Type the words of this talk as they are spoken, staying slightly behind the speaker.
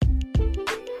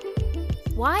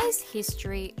Why is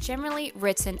history generally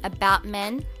written about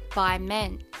men by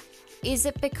men? Is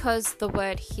it because the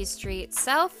word history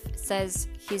itself says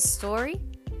his story?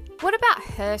 What about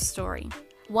her story?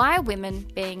 Why are women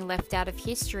being left out of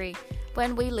history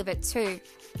when we live it too?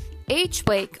 Each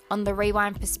week on the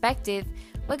Rewind Perspective,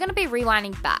 we're going to be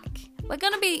rewinding back. We're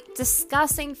going to be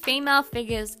discussing female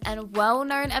figures and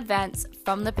well-known events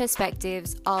from the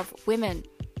perspectives of women.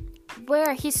 We're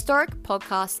a historic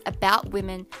podcast about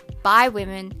women by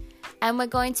women, and we're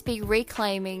going to be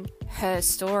reclaiming her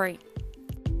story.